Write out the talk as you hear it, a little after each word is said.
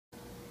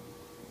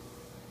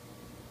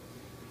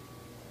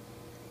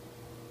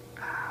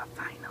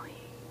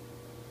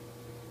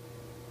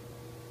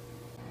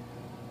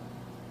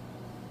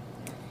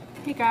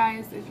Hey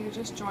guys, if you're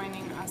just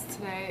joining us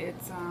today,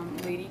 it's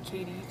Lady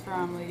Katie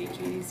from Lady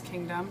Katie's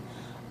Kingdom.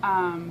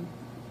 I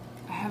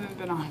haven't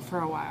been on for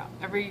a while.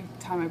 Every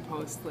time I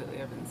post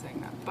lately I've been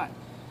saying that, but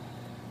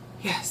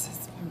yes,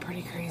 it's been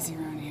pretty crazy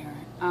around here.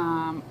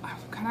 I'm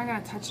kind of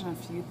going to touch on a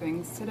few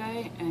things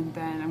today, and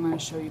then I'm going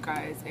to show you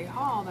guys a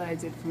haul that I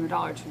did from the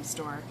Dollar Tree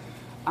store.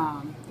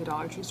 The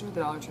Dollar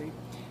Tree.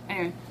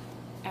 Anyway,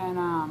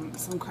 and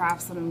some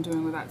crafts that I'm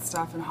doing with that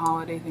stuff and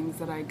holiday things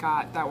that I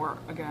got that were,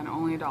 again,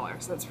 only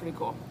 $1, so that's pretty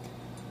cool.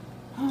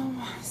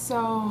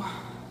 So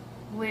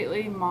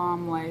lately,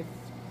 mom life,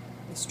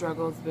 the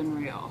struggle's been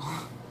real.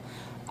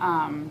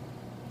 I'm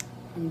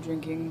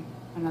drinking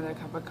another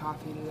cup of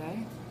coffee today.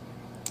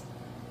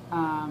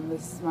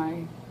 This is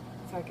my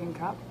second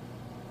cup.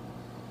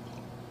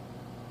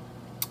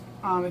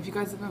 If you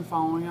guys have been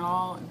following at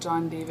all,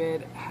 John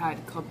David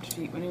had clubbed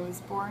feet when he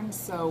was born,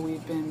 so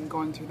we've been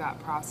going through that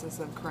process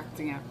of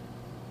correcting it.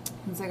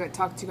 Since I got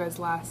talked to you guys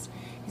last,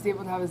 he's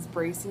able to have his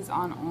braces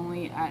on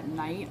only at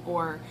night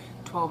or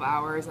 12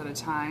 hours at a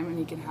time, and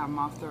he can have them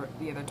off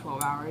the other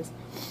 12 hours.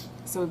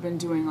 So we've been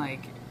doing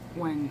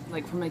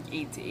from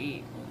 8 to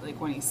 8, like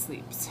when he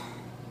sleeps,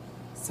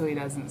 so he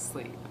doesn't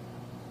sleep.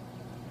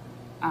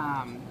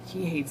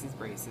 He hates his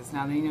braces.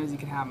 Now that he knows he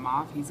can have them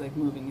off, he's like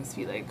moving his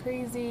feet like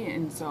crazy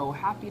and so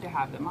happy to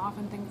have them off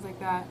and things like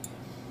that.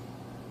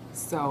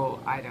 So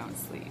I don't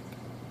sleep.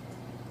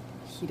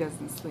 He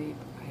doesn't sleep.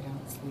 I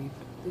don't sleep.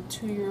 The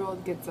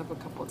 2-year-old gets up a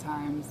couple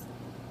times.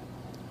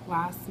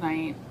 Last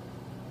night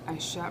I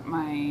shut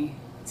my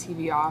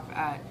TV off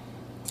at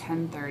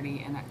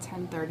 10:30, and at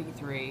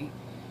 10:33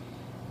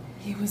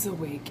 he was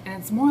awake,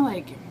 and it's more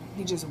like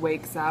he just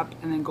wakes up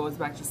and then goes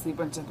back to sleep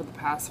once I put the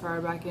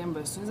pacifier back in.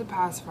 But as soon as the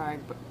pacifier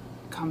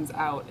comes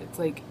out, it's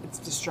like it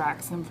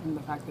distracts him from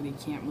the fact that he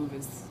can't move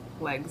his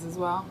legs as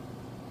well.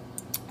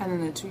 And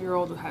then the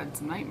 2-year-old had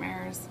some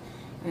nightmares,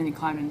 and then he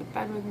climbed into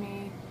bed with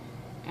me,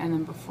 and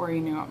then before you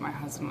knew it, my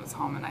husband was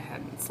home and I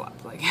hadn't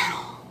slept like at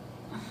all.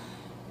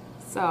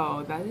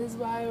 So that is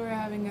why we're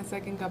having a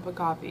second cup of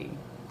coffee,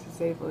 to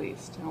say the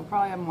least, and we'll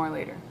probably have more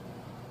later.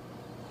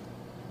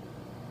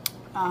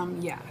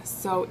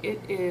 So it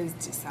is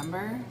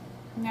December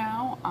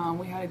now.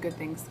 We had a good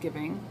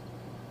Thanksgiving.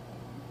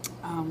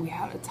 We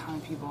had a ton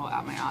of people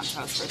at my aunt's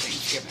house for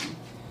Thanksgiving,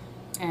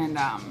 and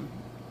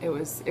it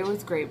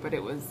was great, but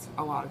it was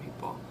a lot of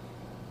people.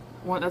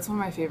 That's one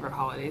of my favorite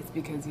holidays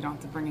because you don't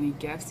have to bring any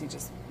gifts. You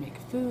just make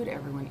food,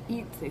 everyone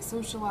eats, they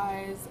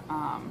socialize.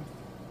 One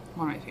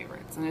of my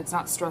favorites, and it's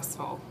not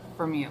stressful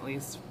for me, at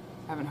least.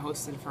 I haven't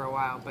hosted for a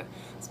while, but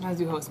sometimes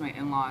we host my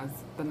in-laws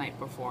the night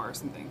before or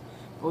something.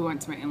 But we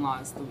went to my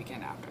in-laws the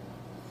weekend after.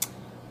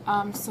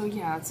 So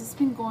yeah, it's just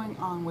been going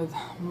on with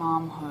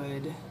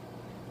momhood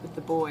with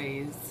the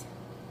boys.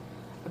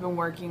 I've been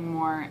working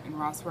more, and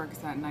Ross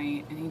works at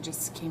night, and he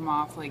just came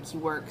off, like he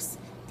works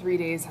 3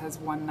 days, has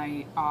 1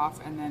 night off,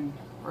 and then,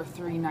 or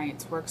 3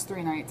 nights, works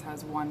 3 nights,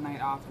 has 1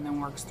 night off, and then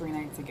works 3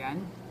 nights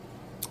again.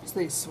 So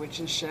they switch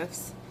his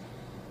shifts.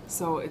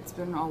 So it's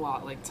been a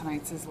lot. Like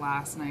tonight's his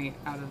last night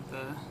out of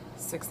the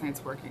 6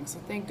 nights working, so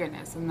thank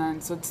goodness. And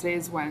then, so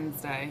today's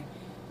Wednesday.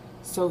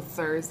 So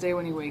Thursday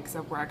when he wakes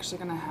up, we're actually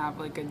going to have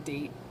like a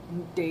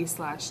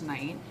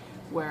day/night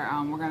where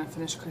we're going to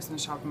finish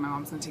Christmas shopping. My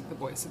mom's going to take the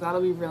boys, so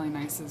that'll be really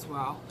nice as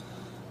well.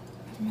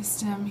 I've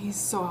missed him. He's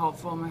so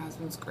helpful. My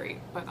husband's great,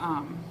 but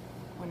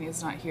when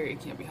he's not here, he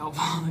can't be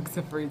helpful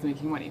except for he's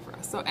making money for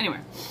us. So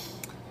anyway,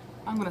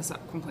 I'm going to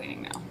stop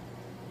complaining now.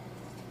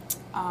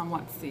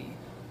 Let's see.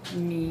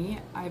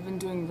 I've been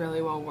doing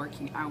really well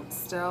working out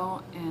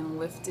still, and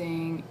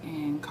lifting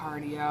and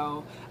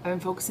cardio. I've been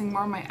focusing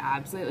more on my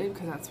abs lately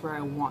because that's where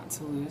I want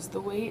to lose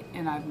the weight,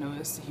 and I've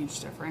noticed a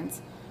huge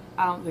difference.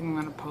 I don't think I'm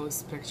going to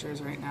post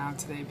pictures right now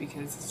today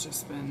because it's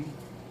just been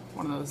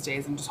one of those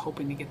days. I'm just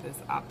hoping to get this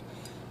up.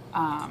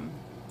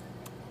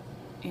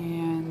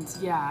 And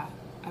yeah,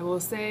 I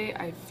will say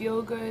I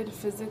feel good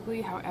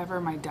physically.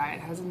 However, my diet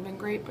hasn't been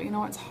great, but you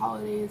know, it's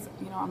holidays.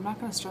 You know, I'm not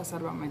going to stress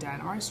out about my diet.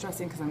 I'm already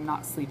stressing because I'm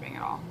not sleeping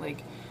at all.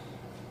 Like,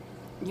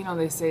 you know,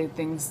 they say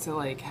things to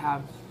like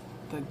have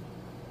the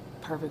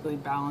perfectly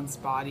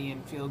balanced body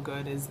and feel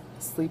good is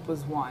sleep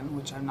was one,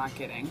 which I'm not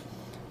getting.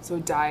 So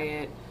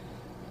diet,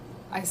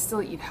 I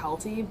still eat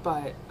healthy,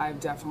 but I've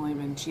definitely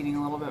been cheating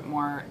a little bit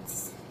more.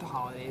 It's the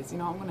holidays, you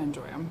know, I'm going to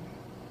enjoy them.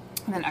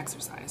 And then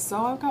exercise.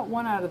 So I've got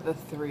 1 out of the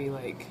 3,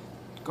 like,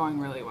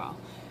 going really well,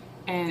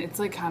 and it's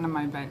like kind of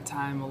my vent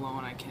time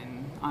alone. I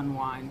can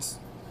unwind,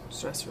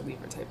 stress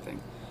reliever type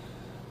thing.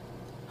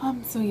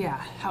 So yeah,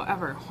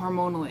 however,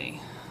 hormonally,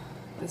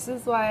 this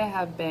is why I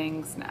have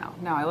bangs now.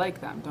 I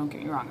like them, don't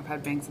get me wrong, I've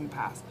had bangs in the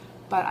past,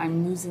 but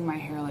I'm losing my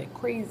hair like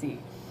crazy.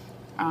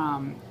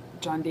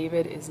 John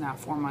David is now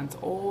 4 months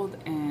old,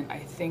 and I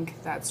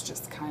think that's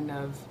just kind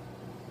of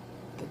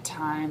the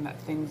time that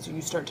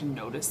you start to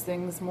notice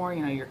things more.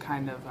 You know, you're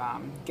kind of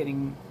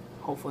getting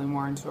hopefully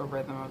more into a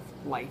rhythm of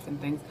life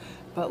and things,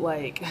 but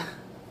like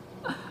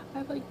I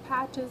have like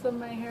patches of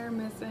my hair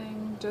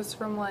missing just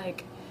from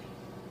like,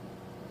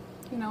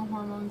 you know,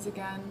 hormones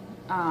again.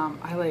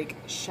 I like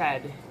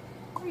shed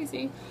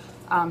crazy.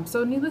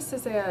 So needless to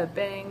say, I have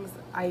bangs.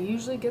 I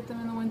usually get them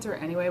in the winter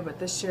anyway, but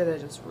this year they're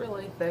just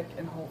really thick,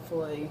 and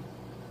hopefully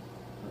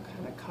will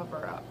kind of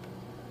cover up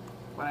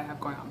what I have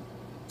going on.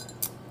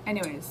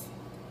 Anyways,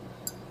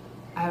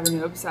 I have a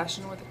new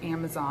obsession with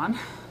Amazon.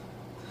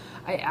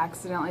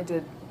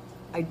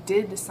 I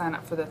did sign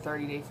up for the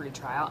 30-day free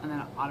trial, and then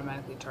it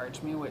automatically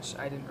charged me, which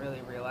I didn't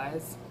really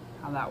realize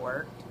how that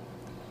worked.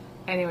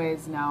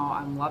 Anyways, now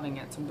I'm loving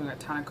it, so I'm doing a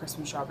ton of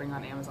Christmas shopping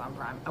on Amazon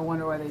Prime. I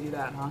wonder why they do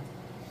that, huh?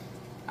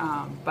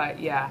 But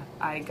yeah,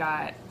 I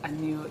got a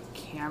new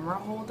camera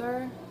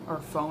holder or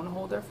phone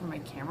holder for my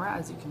camera.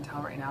 As you can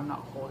tell right now, I'm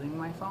not holding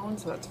my phone,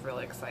 so that's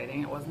really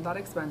exciting. It wasn't that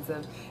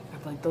expensive. I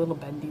have like the little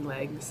bendy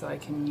legs so I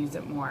can use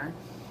it more.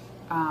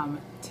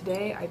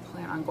 Today I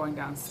plan on going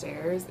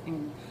downstairs,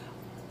 and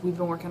we've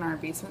been working on our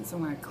basement, so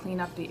I'm going to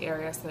clean up the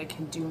area so I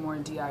can do more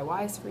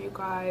DIYs for you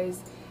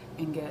guys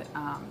and get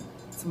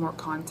some more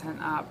content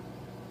up.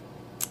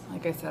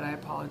 Like I said, I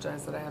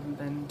apologize that I haven't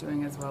been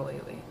doing as well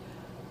lately.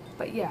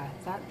 But yeah,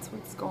 that's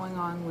what's going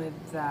on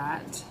with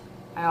that.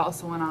 I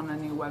also went on a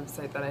new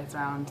website that I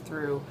found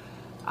through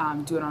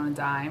Do It on a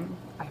Dime.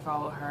 I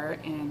follow her,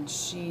 and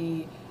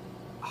she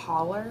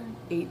Holler,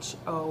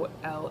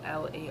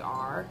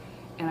 Hollar,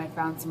 and I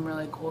found some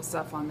really cool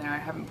stuff on there. I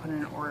haven't put in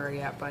an order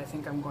yet, but I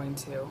think I'm going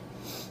to.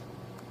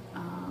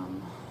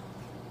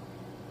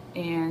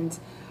 And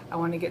I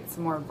want to get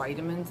some more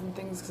vitamins and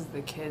things because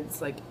the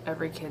kids, like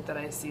every kid that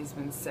I see has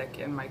been sick,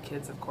 and my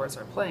kids of course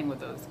are playing with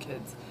those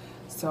kids.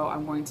 So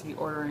I'm going to be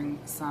ordering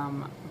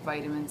some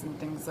vitamins and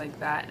things like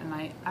that, and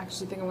I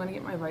actually think I'm going to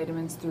get my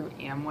vitamins through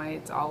Amway.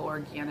 It's all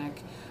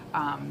organic.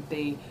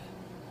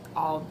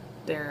 All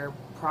their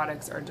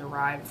products are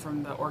derived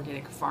from the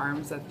organic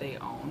farms that they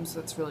own,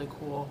 so it's really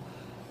cool.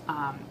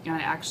 And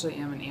I actually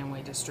am an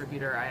Amway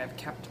distributor. I have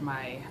kept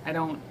I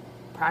don't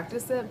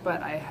practice it,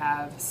 but I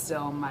have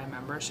still my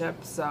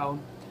membership, so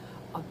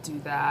I'll do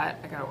that.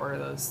 I gotta order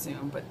those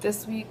soon. But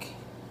this week,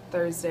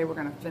 Thursday, we're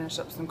gonna finish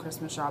up some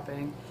Christmas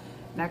shopping.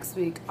 Next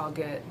week,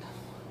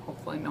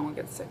 hopefully no one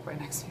gets sick by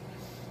next week,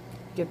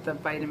 get the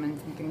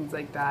vitamins and things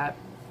like that,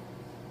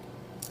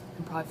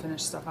 and probably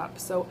finish stuff up.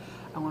 So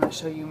I want to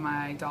show you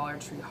my Dollar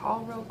Tree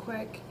haul real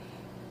quick,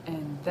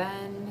 and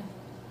then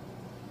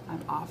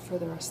I'm off for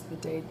the rest of the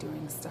day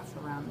doing stuff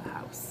around the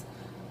house.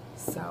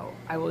 So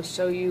I will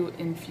show you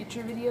in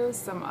future videos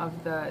some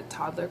of the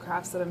toddler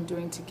crafts that I'm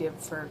doing to give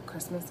for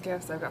Christmas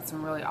gifts. I've got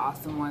some really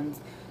awesome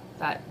ones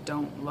that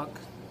don't look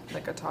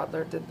like a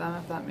toddler did them,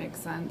 if that makes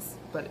sense,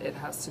 but it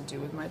has to do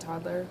with my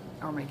toddler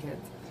or my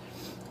kids.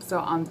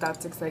 So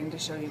that's exciting to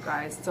show you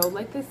guys. So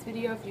like this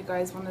video if you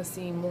guys want to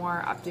see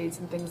more updates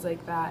and things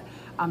like that.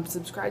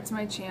 Subscribe to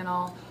my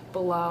channel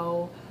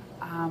below,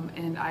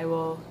 and I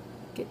will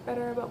get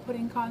better about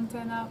putting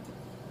content up.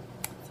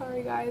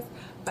 Sorry guys,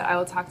 but I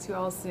will talk to you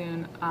all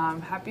soon.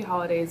 Happy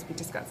holidays. We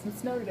just got some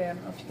snow today. I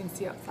don't know if you can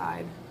see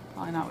outside,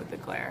 probably not with the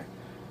glare,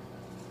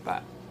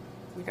 but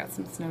we got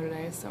some snow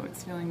today, so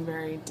it's feeling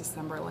very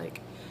December-like.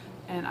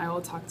 And I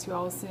will talk to you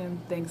all soon.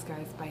 Thanks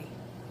guys, bye.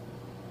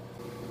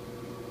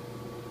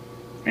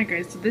 Alright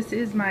guys, so this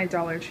is my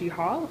Dollar Tree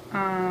haul.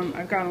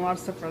 I've gotten a lot of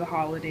stuff for the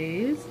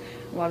holidays,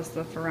 a lot of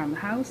stuff around the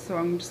house, so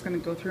I'm just going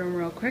to go through them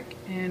real quick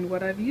and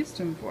what I've used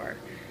them for.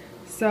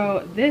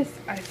 So this,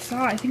 I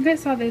think I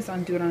saw this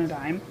on Do It on a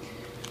Dime,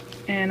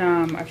 and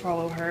I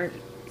follow her.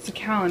 It's a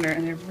calendar,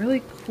 and they're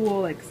really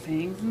cool like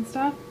sayings and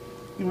stuff.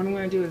 And what I'm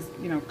going to do is,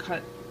 you know,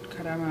 cut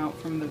them out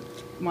from the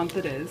month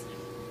it is,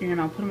 and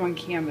I'll put them on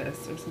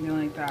canvas or something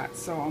like that.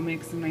 So I'll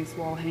make some nice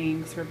wall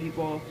hangings for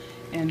people,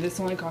 and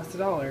this only costs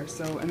 $1.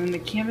 So, and then the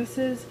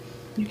canvases,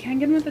 you can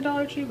get them at the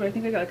Dollar Tree, but I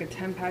think I got like a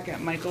 10-pack at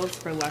Michael's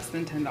for less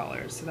than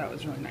 $10, so that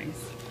was really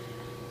nice.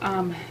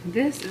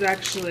 This is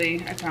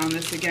actually, I found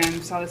this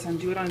again, saw this on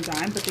Do It on a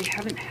Dime, but they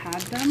haven't had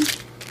them,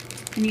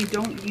 and you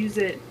don't use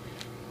it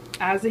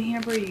as a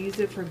hamper, you use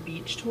it for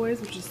beach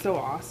toys, which is so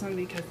awesome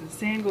because the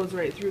sand goes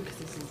right through because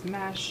this is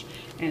mesh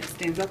and it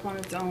stands up on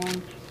its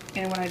own.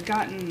 And what I'd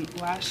gotten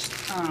last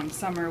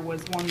summer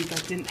was one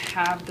that didn't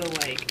have the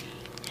like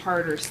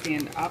harder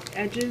stand up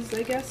edges,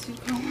 I guess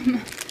you'd call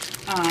them.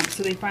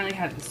 So they finally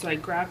had this, so I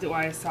grabbed it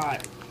while I saw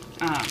it.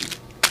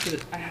 So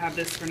I have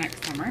this for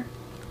next summer.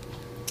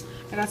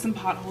 I got some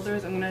pot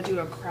holders. I'm going to do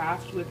a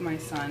craft with my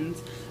sons,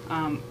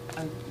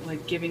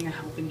 like giving a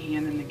helping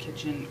hand in the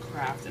kitchen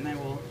craft, and I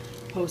will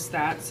post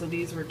that. So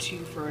these were 2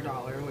 for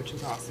 $1, which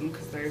is awesome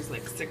because there's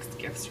like 6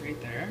 gifts right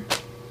there.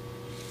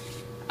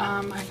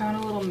 I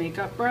found a little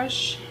makeup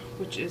brush,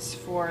 which is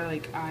for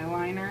like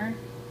eyeliner,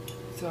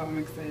 so I'm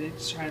excited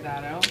to try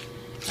that out.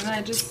 And then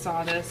I just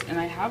saw this, and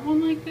I have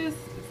one like this.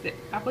 The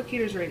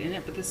applicator's right in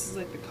it, but this is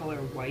like the color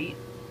white.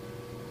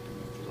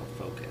 It'll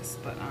focus,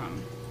 but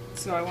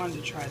so I wanted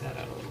to try that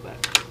out a little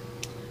bit.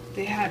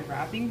 They had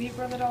wrapping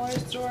paper at the dollar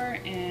store,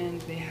 and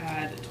they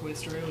had Toy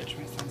Story, which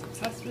my son's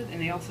obsessed with,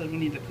 and they also had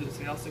Winnie the Pooh,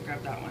 so I also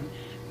grabbed that one.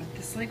 But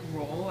this like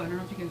roll, I don't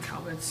know if you can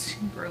tell, but it's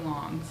super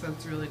long, so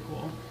it's really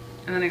cool.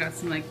 And then I got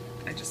some like,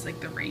 I just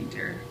like the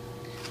reindeer.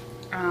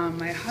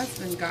 My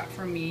husband got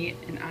for me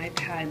an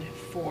iPad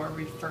 4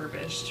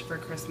 refurbished for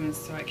Christmas,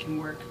 so I can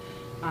work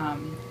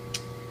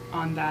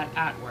on that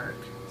at work.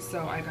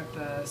 So I got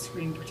the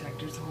screen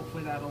protector, so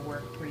hopefully that'll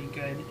work pretty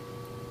good.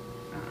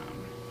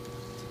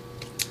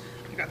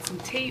 I got some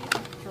tape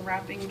for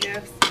wrapping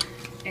gifts,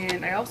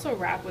 and I also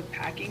wrap with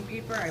packing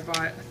paper. I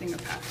bought a thing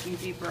of packing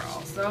paper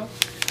also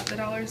at the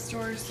dollar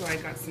store, so I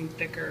got some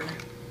thicker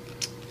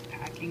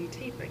packing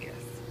tape, I guess.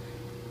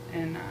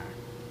 And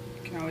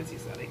you can always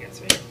use that, I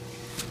guess, right?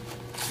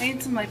 I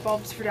need some light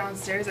bulbs for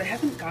downstairs. I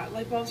haven't got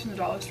light bulbs from the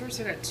dollar store,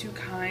 so I got 2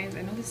 kinds.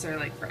 I know these are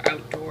like for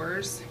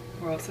outdoors.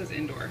 Well, it says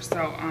indoor.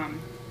 So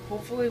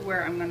hopefully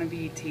where I'm going to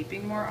be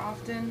taping more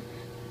often,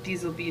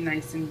 these will be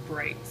nice and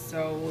bright.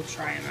 So we'll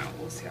try them out.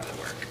 We'll see how they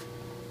work.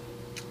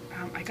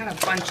 I got a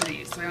bunch of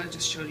these, so I only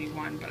just showed you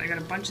one, but I got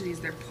a bunch of these.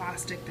 They're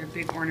plastic, they're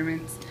big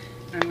ornaments,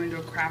 and I'm going to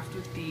do a craft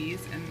with these.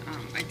 And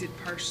I did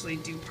partially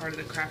do part of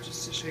the craft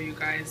just to show you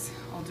guys.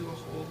 I'll do a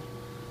whole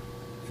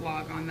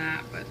vlog on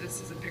that, but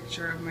this is a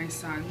picture of my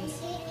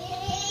sons.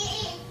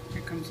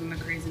 Here comes one of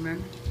the crazy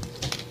men.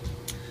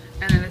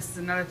 And then this is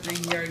another thing.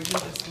 You already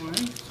did this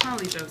one.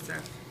 Holly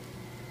Joseph.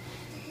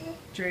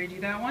 Did you already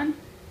do that one?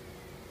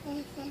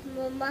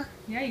 Mama.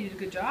 Yeah, you did a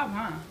good job,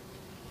 huh?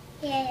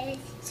 Yes.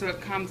 So it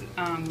comes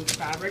with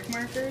fabric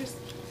markers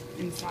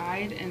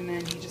inside, and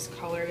then he just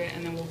colored it,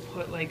 and then we'll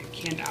put like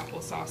canned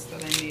applesauce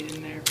that I made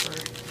in there for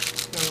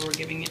whoever we're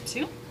giving it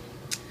to.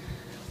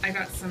 I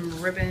got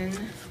some ribbon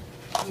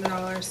from the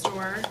dollar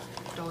store,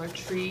 Dollar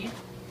Tree,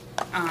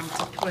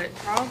 to put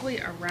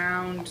probably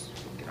around,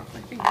 get off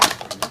my fingers,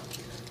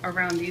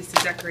 around these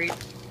to decorate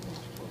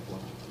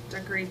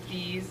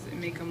these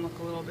and make them look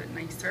a little bit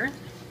nicer,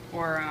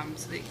 or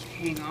so they can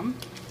hang them.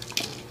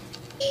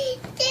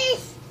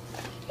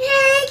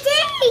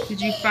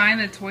 Did you find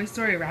the Toy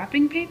Story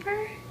wrapping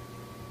paper?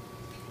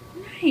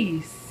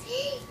 Nice.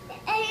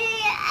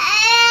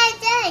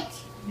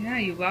 Yeah,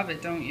 you love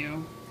it, don't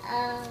you?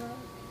 Oh,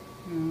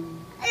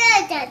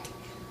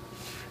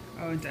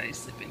 and Daddy's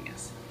sleeping,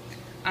 yes.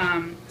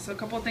 So a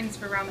couple of things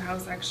for around the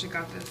house. I actually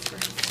got this for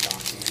his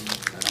stocking,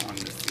 so I don't want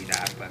him to see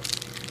that, but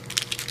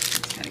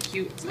it's kind of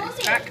cute. It's a nice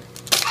pack.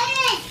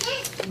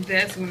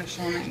 This, I'm going to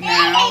show him it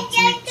now. It's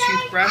a new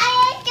toothbrush.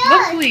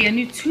 Look, Lee, a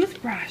new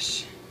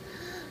toothbrush.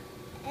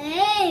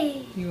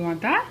 You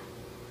want that?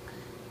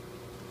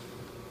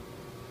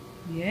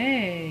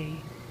 Yay.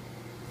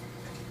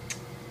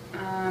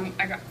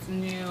 I got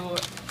some new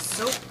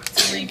soap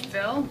to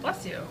refill.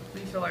 Bless you.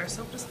 Refill our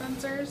soap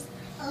dispensers.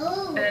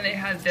 And then it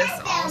had this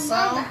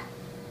also.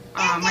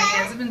 My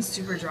hands have been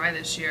super dry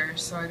this year,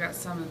 so I got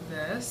some of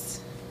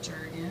this.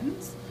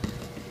 Jergens.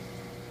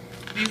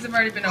 These have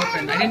already been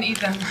opened. I didn't eat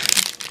them.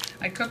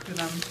 I cooked with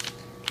them.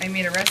 I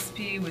made a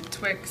recipe with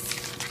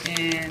Twix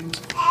and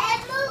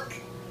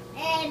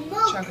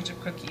chocolate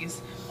chip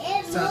cookies.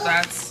 So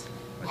that's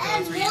what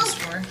those were used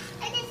for.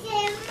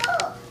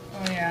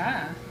 Oh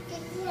yeah.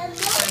 And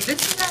this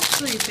is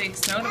actually a fake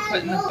snow to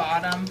put in the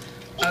bottom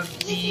of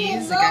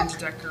these, again, to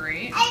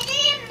decorate.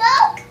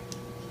 I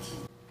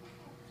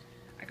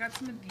got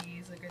some of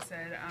these, like I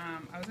said.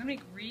 I was going to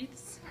make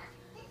wreaths.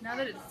 Now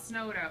that it's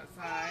snowed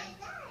outside,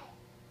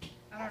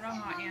 I don't know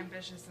how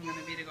ambitious I'm going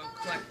to be to go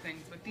collect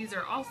things, but these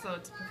are also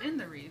to put in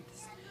the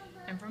wreaths.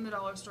 And from the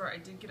dollar store, I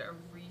did get a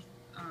wreath,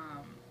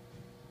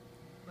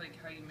 like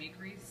how you make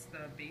wreaths,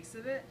 the base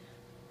of it,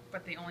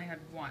 but they only had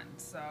one,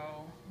 so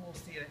we'll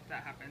see if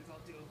that happens. I'll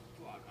do a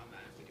vlog on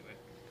that if we do it.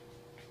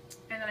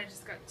 And then I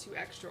just got 2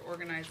 extra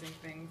organizing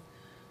things,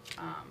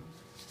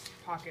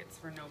 pockets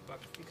for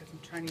notebooks, because I'm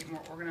trying to get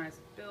more organized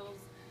with bills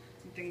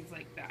and things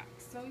like that.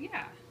 So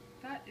yeah,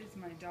 that is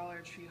my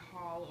Dollar Tree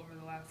haul over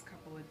the last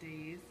couple of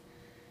days.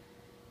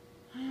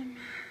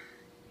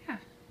 Yeah.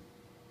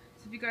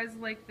 So if you guys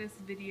like this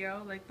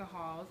video, like the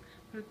hauls,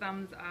 put a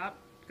thumbs up.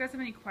 If you guys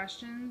have any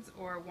questions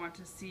or want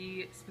to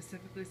see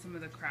specifically some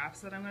of the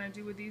crafts that I'm going to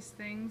do with these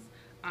things,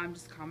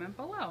 just comment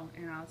below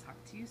and I'll talk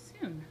to you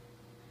soon.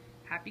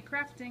 Happy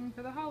crafting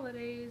for the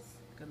holidays.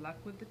 Good luck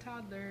with the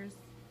toddlers.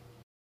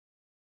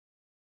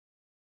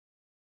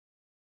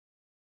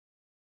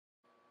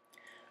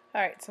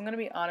 Alright, so I'm going to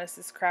be honest,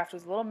 this craft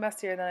was a little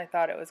messier than I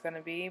thought it was going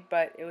to be,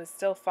 but it was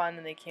still fun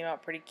and they came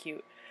out pretty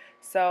cute.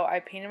 So I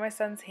painted my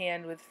son's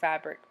hand with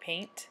fabric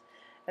paint,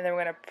 and then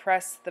we're going to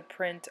press the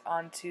print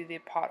onto the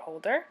pot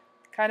holder,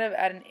 kind of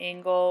at an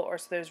angle or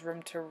so there's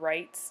room to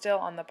write still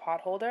on the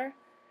pot holder.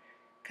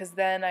 Because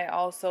then I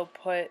also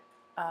put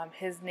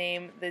his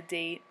name, the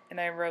date, and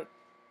I wrote,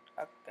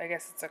 I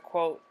guess it's a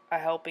quote, a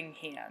helping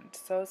hand.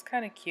 So it's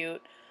kind of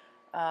cute.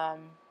 I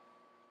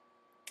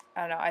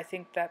don't know, I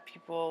think that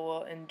people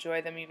will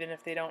enjoy them even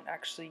if they don't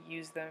actually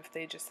use them, if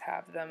they just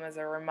have them as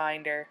a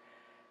reminder.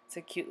 It's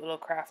a cute little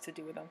craft to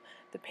do with them.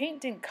 The paint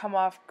didn't come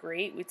off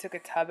great. We took a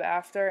tub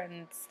after,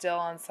 and still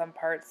on some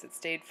parts it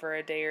stayed for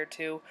a day or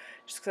two,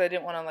 just because I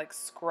didn't want to like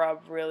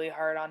scrub really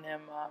hard on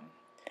him.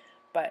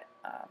 But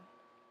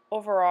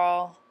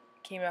overall,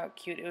 it came out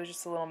cute. It was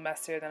just a little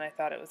messier than I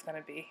thought it was going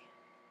to be.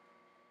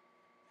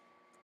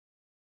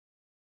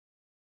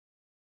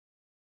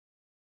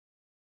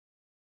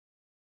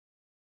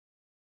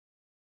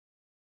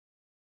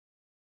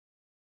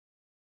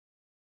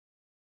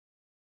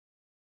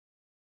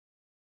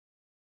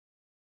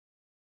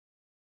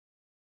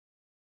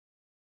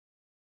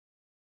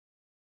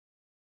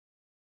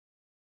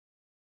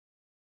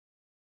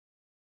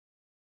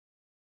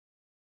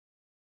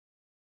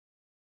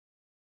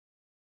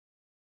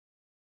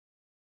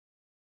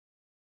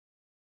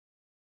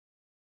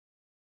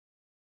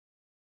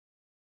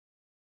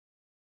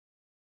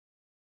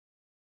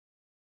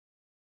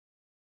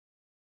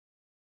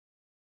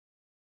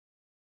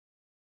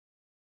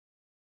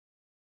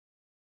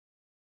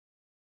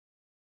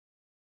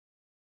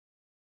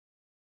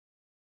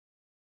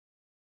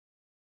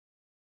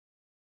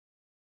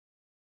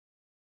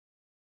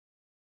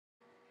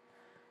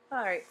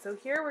 Alright, so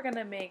here we're going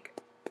to make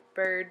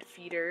bird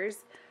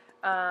feeders.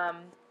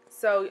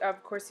 So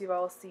of course you've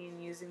all seen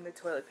using the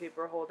toilet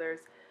paper holders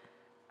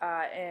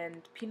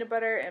and peanut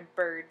butter and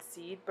bird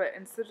seed, but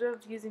instead of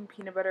using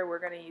peanut butter we're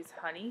going to use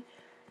honey.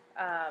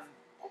 I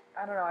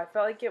don't know, I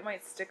felt like it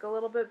might stick a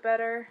little bit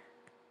better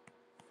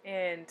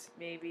and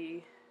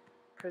maybe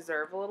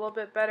preserve a little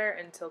bit better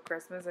until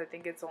Christmas. I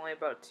think it's only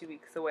about 2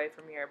 weeks away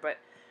from here, but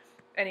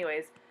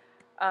anyways,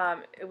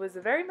 it was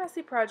a very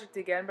messy project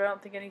again, but I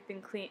don't think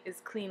anything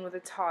is clean with a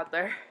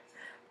toddler.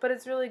 But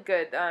it's really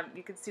good.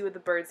 You can see with the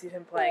birdseed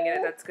him playing in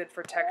it, that's good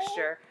for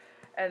texture.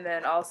 And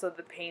then also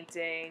the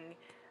painting,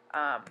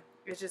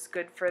 it's just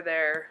good for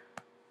their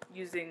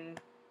using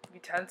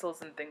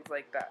utensils and things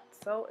like that.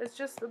 So it's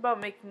just about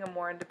making them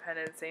more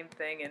independent, same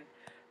thing, and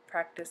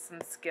practice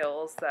some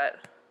skills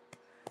that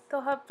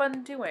they'll have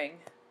fun doing.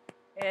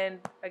 And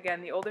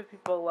again, the older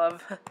people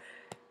love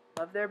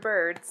love their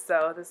birds,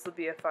 so this will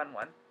be a fun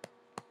one.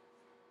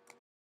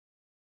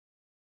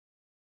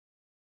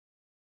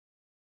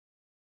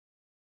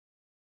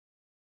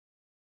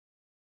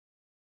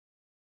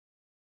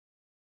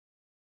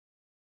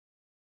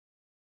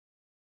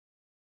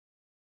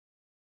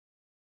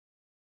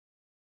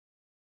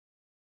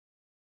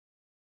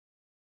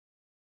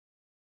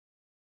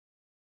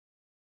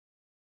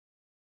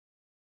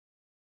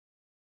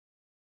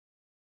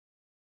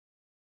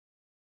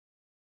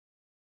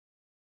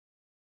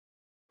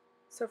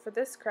 So for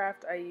this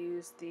craft I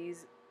used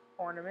these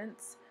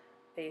ornaments,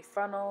 a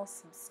funnel,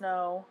 some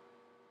snow,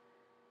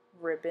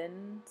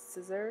 ribbon,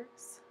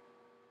 scissors,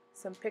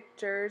 some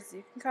pictures.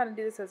 You can kind of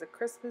do this as a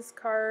Christmas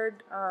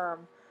card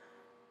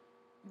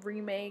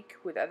remake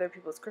with other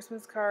people's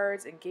Christmas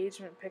cards,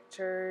 engagement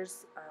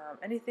pictures,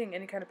 anything,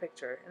 any kind of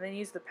picture. And then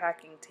use the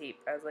packing tape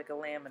as like a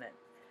laminate.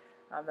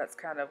 That's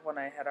kind of one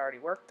I had already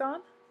worked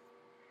on.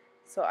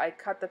 So I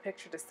cut the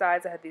picture to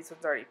size. I had these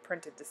ones already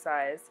printed to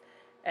size.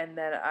 And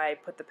then I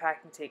put the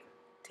packing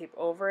tape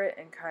over it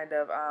and kind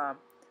of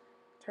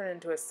turn it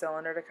into a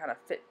cylinder to kind of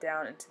fit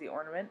down into the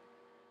ornament.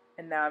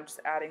 And now I'm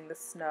just adding the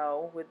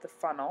snow with the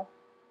funnel.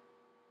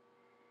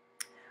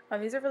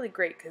 These are really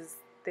great because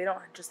they don't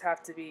just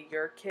have to be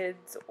your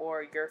kids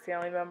or your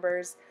family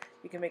members.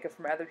 You can make it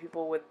from other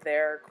people with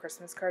their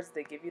Christmas cards that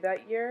they give you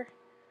that year.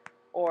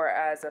 Or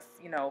as a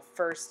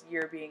first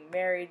year being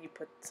married, you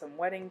put some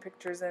wedding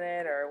pictures in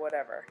it or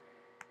whatever.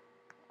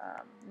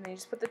 And then you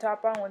just put the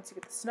top on once you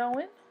get the snow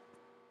in.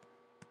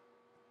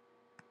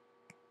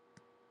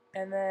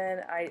 And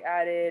then I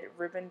added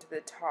ribbon to the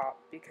top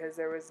because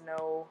there was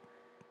no,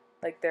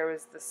 there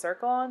was the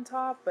circle on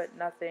top, but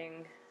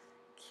nothing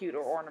cute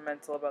or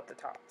ornamental about the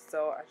top.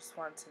 So I just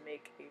wanted to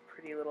make a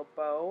pretty little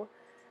bow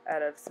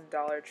out of some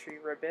Dollar Tree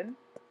ribbon.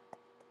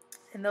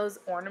 And those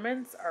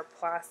ornaments are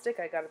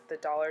plastic. I got at the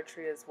Dollar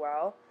Tree as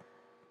well.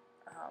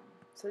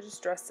 So I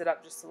just dressed it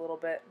up just a little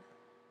bit.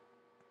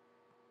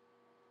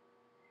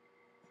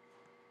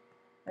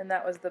 And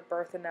that was the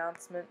birth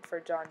announcement for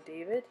John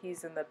David.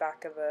 He's in the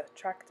back of the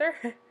tractor,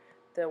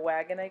 the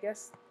wagon, I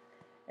guess.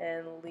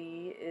 And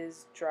Lee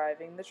is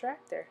driving the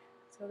tractor.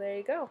 So there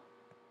you go.